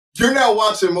You're now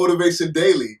watching Motivation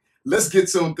Daily. Let's get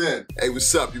tuned in. Hey,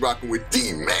 what's up? You're rocking with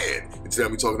D-Man. And today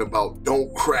we're talking about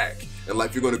don't crack. In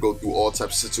life, you're going to go through all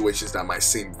types of situations that might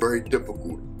seem very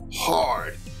difficult,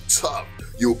 hard, tough.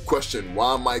 You'll question,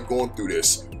 why am I going through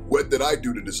this? What did I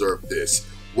do to deserve this?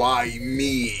 Why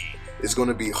me? It's going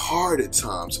to be hard at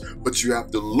times, but you have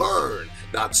to learn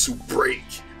not to break.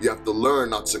 You have to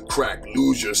learn not to crack,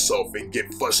 lose yourself, and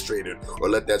get frustrated, or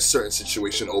let that certain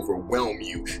situation overwhelm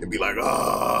you and be like,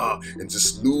 and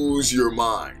just lose your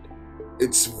mind.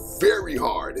 It's very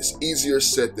hard. It's easier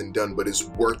said than done, but it's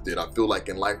worth it. I feel like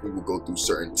in life we will go through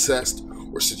certain tests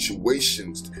or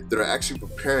situations that are actually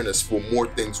preparing us for more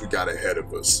things we got ahead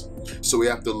of us. So we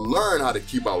have to learn how to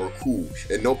keep our cool,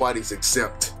 and nobody's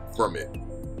exempt from it.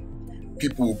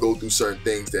 People will go through certain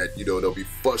things that, they'll be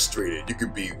frustrated. You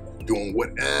could be doing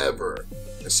whatever,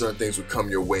 and certain things will come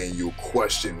your way and you'll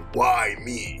question, why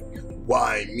me?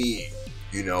 Why me?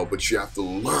 But you have to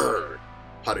learn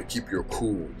how to keep your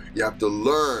cool. You have to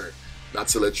learn not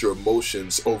to let your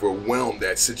emotions overwhelm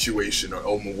that situation or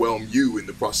overwhelm you in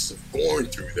the process of going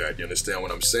through that. You understand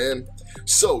what I'm saying?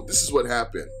 So this is what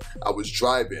happened. I was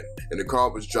driving and the car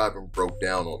I was driving broke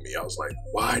down on me. I was like,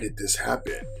 why did this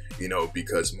happen?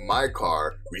 Because my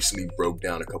car recently broke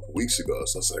down a couple weeks ago.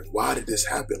 So I was like, why did this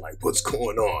happen? Like, what's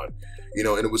going on?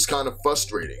 And it was kind of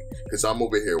frustrating because I'm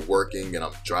over here working and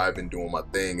I'm driving, doing my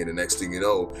thing. And the next thing you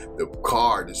know, the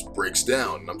car just breaks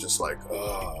down and I'm just like,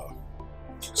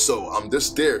 So I'm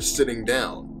just there sitting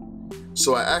down.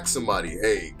 So I asked somebody,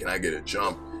 hey, can I get a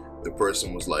jump? The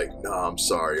person was like, nah, I'm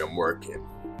sorry, I'm working.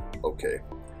 Okay.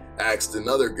 I asked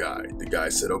another guy. The guy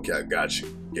said, okay, I got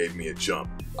you. Gave me a jump.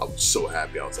 I was so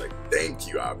happy. I was like, thank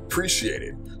you, I appreciate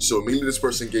it. So immediately this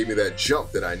person gave me that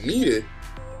jump that I needed.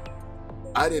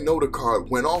 I didn't know the car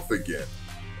went off again.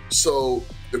 So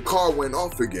the car went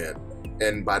off again.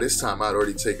 And by this time I'd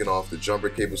already taken off the jumper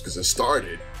cables because it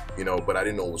started, but I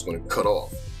didn't know it was going to cut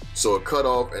off. So it cut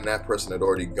off and that person had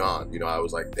already gone. I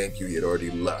was like, thank you, he had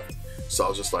already left. So I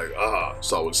was just like,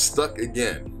 So I was stuck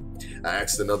again. I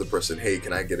asked another person, hey,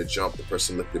 can I get a jump? The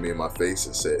person looked at me in my face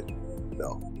and said,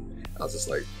 no. I was just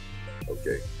like,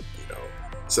 okay,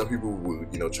 some people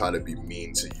will, try to be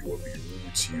mean to you or be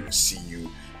rude to you, see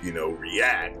you,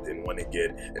 react and want to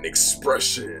get an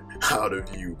expression out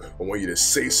of you or want you to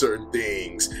say certain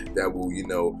things that will,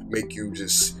 make you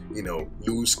just,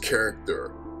 lose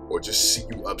character or just see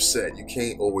you upset. You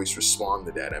can't always respond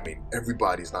to that. I mean,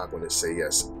 everybody's not going to say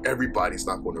yes. Everybody's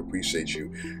not going to appreciate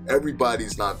you.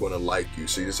 Everybody's not going to like you.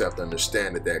 So you just have to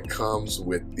understand that that comes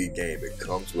with the game. It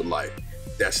comes with life.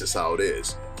 That's just how it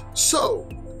is. So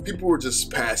people were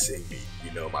just passing me.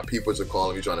 My peoples are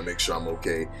calling me, trying to make sure I'm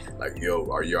okay. Like, yo,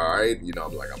 are you all right?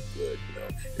 I'm like, I'm good.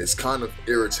 It's kind of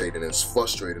irritating. It's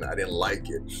frustrating. I didn't like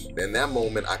it. And in that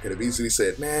moment, I could have easily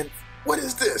said, man, what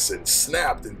is this? And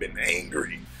snapped and been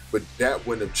angry. But that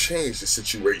wouldn't have changed the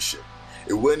situation.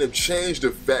 It wouldn't have changed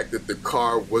the fact that the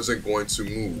car wasn't going to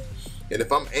move. And if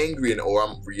I'm angry or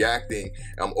I'm reacting,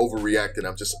 I'm overreacting,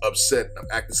 I'm just upset, I'm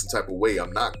acting some type of way,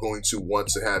 I'm not going to want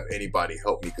to have anybody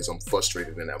help me because I'm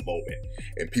frustrated in that moment.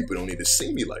 And people don't need to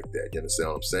see me like that. You understand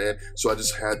what I'm saying? So I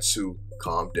just had to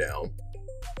calm down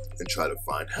and try to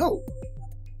find help.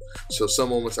 So some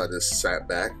moments I just sat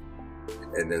back,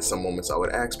 and then some moments I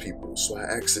would ask people. So I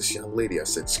asked this young lady, I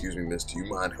said, excuse me, miss, do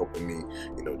you mind helping me,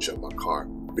 jump my car?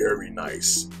 Very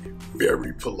nice,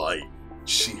 very polite.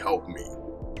 She helped me.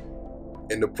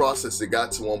 In the process, it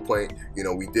got to one point,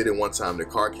 we did it one time. The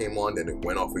car came on, then it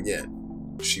went off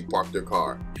again. She parked her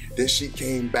car. Then she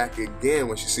came back again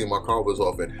when she seen my car was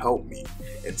off and helped me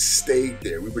and stayed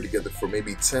there. We were together for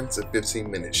maybe 10 to 15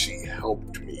 minutes. She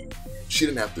helped me. She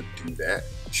didn't have to do that.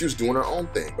 She was doing her own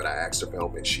thing, but I asked her for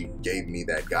help and she gave me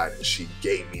that guidance. She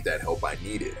gave me that help I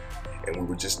needed. And we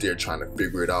were just there trying to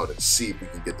figure it out and see if we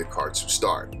can get the car to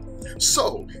start.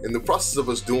 So, in the process of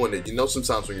us doing it,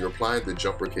 sometimes when you're applying the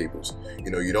jumper cables,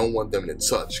 you don't want them to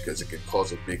touch because it can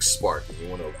cause a big spark and you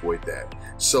want to avoid that.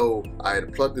 So, I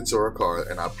had plugged it to her car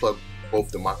and I plugged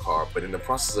both to my car, but in the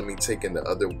process of me taking the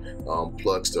other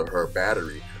plugs to her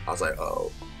battery, I was like,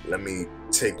 oh, let me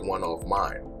take one off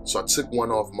mine. So I took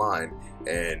one off mine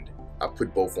and I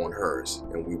put both on hers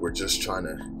and we were just trying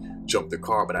to jump the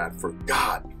car, but I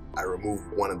forgot I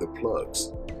removed one of the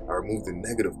plugs. I removed the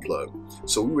negative plug.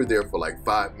 So we were there for like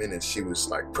 5 minutes. She was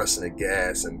like pressing the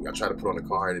gas and I tried to put on the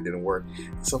car and it didn't work.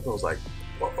 And something was like,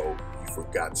 uh-oh, you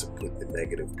forgot to put the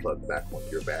negative plug back on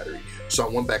your battery. So I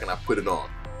went back and I put it on.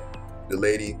 The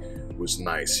lady was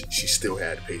nice. She still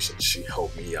had patience. She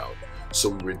helped me out. So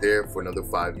we were there for another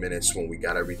 5 minutes when we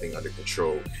got everything under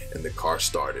control and the car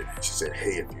started. She said,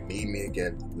 hey, if you need me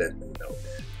again, let me know.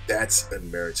 That's a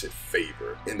merited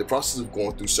favor. In the process of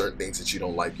going through certain things that you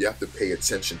don't like, you have to pay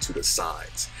attention to the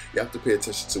signs. You have to pay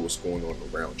attention to what's going on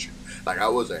around you. Like, I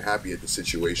wasn't happy at the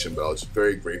situation, but I was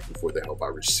very grateful for the help I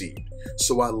received.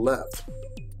 So I left.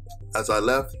 As I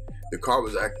left, the car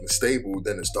was acting stable,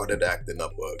 then it started acting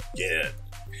up again.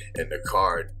 And the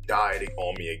car died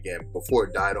on me again. Before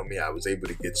it died on me, I was able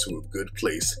to get to a good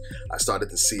place. I started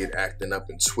to see it acting up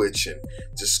and twitch and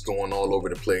just going all over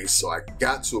the place. So I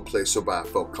got to a place where I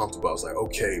felt comfortable. I was like,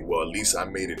 okay, well, at least I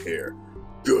made it here.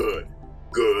 Good,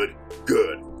 good,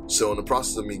 good. So in the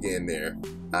process of me getting there,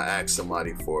 I asked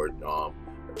somebody for a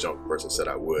jump. Person said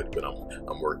I would, but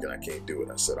I'm working, I can't do it.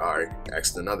 I said, all right.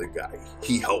 Asked another guy.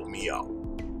 He helped me out.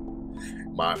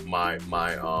 My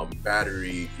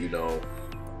battery,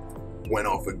 went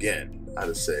off again. I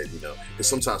just said, because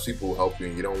sometimes people will help you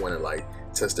and you don't want to like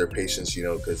test their patience,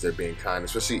 because they're being kind,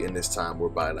 especially in this time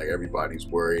whereby like everybody's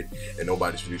worried and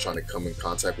nobody's really trying to come in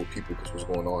contact with people because what's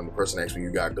going on. The person asked me,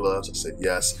 you got gloves? I said,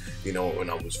 yes, and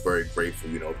I was very grateful,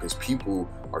 because people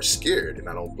are scared and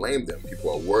I don't blame them.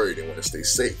 People are worried and want to stay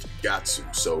safe. You got to.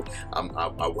 So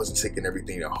I wasn't taking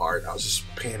everything to heart. I was just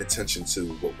paying attention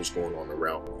to what was going on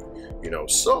around me,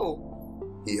 so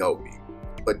he helped me.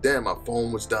 But then my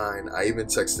phone was dying. I even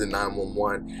texted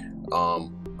 911.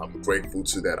 I'm grateful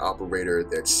to that operator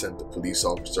that sent the police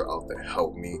officer out to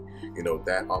help me.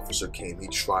 That officer came, he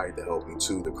tried to help me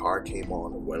too. The car came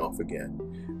on and went off again.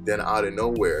 Then out of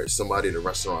nowhere, somebody at the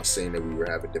restaurant saying that we were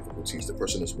having difficulties. The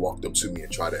person just walked up to me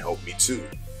and tried to help me too,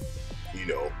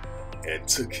 and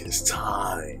took his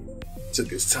time.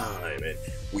 And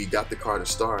we got the car to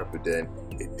start, but then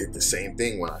it did the same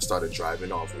thing when I started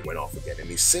driving off and went off again. And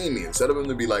he seen me. Instead of him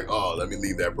to be like, oh, let me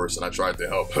leave that person I tried to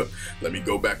help, let me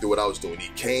go back to what I was doing, he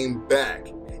came back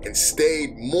and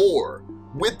stayed more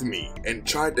with me and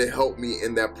tried to help me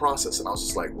in that process. And I was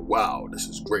just like, wow, this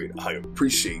is great. I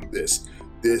appreciate this.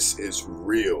 This is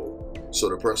real. So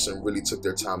the person really took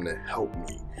their time to help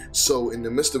me. So in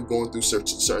the midst of going through certain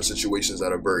situations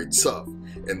that are very tough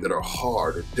and that are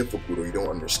hard or difficult or you don't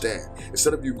understand,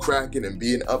 instead of you cracking and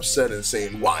being upset and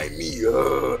saying, why me?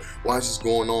 Why is this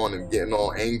going on, and getting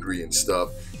all angry and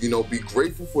stuff, be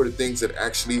grateful for the things that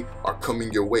actually are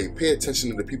coming your way. Pay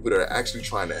attention to the people that are actually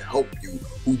trying to help you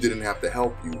who didn't have to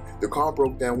help you. The car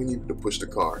broke down. We needed to push the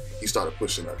car. He started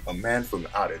pushing a man from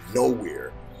out of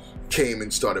nowhere came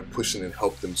and started pushing and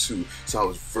helped them too. So I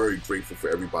was very grateful for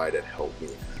everybody that helped me.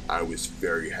 I was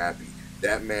very happy.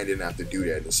 That man didn't have to do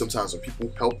that. And sometimes when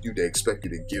people help you, they expect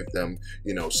you to give them,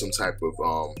 some type of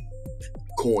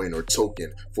coin or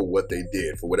token for what they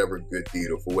did, for whatever good deed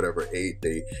or for whatever aid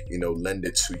they, lend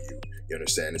it to you. You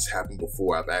understand? It's happened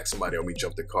before. I've asked somebody, help me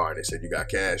jump the car, and they said, you got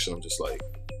cash? And I'm just like,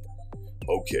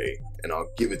 okay. And I'll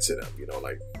give it to them,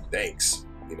 like, thanks.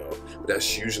 But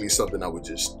that's usually something I would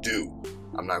just do.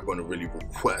 I'm not going to really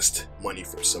request money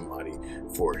from somebody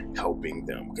for helping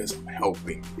them because I'm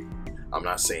helping you. I'm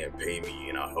not saying pay me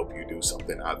and I'll help you do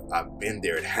something. I've been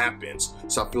there, it happens.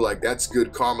 So I feel like that's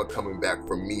good karma coming back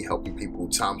from me helping people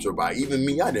times whereby even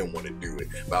me, I didn't want to do it.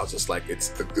 But I was just like,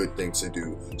 it's a good thing to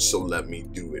do, so let me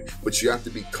do it. But you have to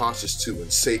be conscious too and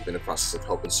safe in the process of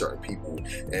helping certain people,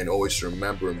 and always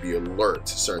remember and be alert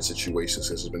to certain situations,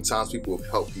 because there's been times people have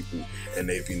helped people and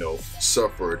they've,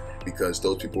 suffered because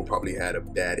those people probably had a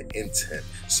bad intent.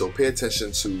 So pay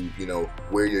attention to,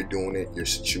 where you're doing it, your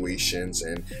situations,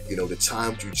 and, the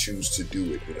times you choose to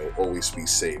do it. Always be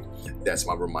safe. That's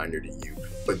my reminder to you.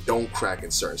 But don't crack in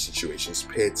certain situations.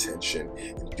 Pay attention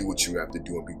and do what you have to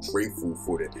do, and be grateful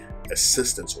for the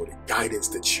assistance or the guidance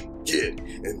that you get,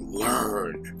 and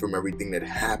learn from everything that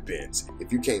happens.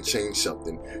 If you can't change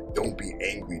something, don't be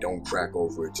angry. Don't crack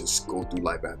over it. Just go through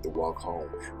life. I have to walk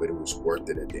home, but it was worth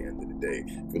it at the end of the day.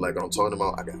 If you like what I'm talking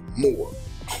about, I got more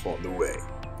on the way.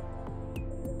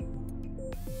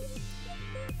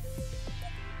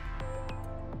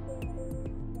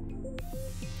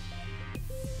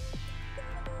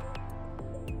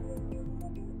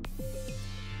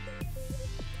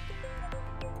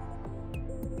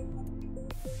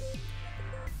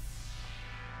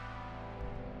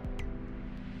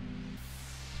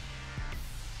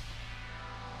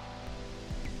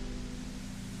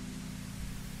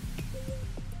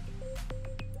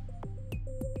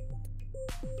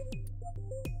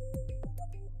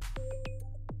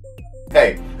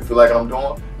 Hey, if you like what I'm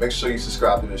doing, make sure you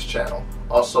subscribe to this channel.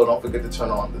 Also, don't forget to turn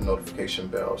on the notification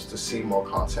bells to see more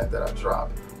content that I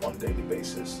drop on a daily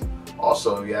basis.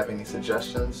 Also, if you have any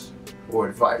suggestions or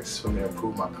advice for me to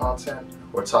improve my content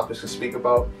or topics to speak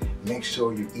about, make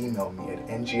sure you email me at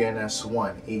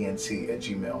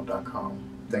ngns1ent@gmail.com.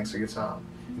 Thanks for your time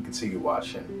and continue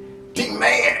watching.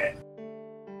 D-Man!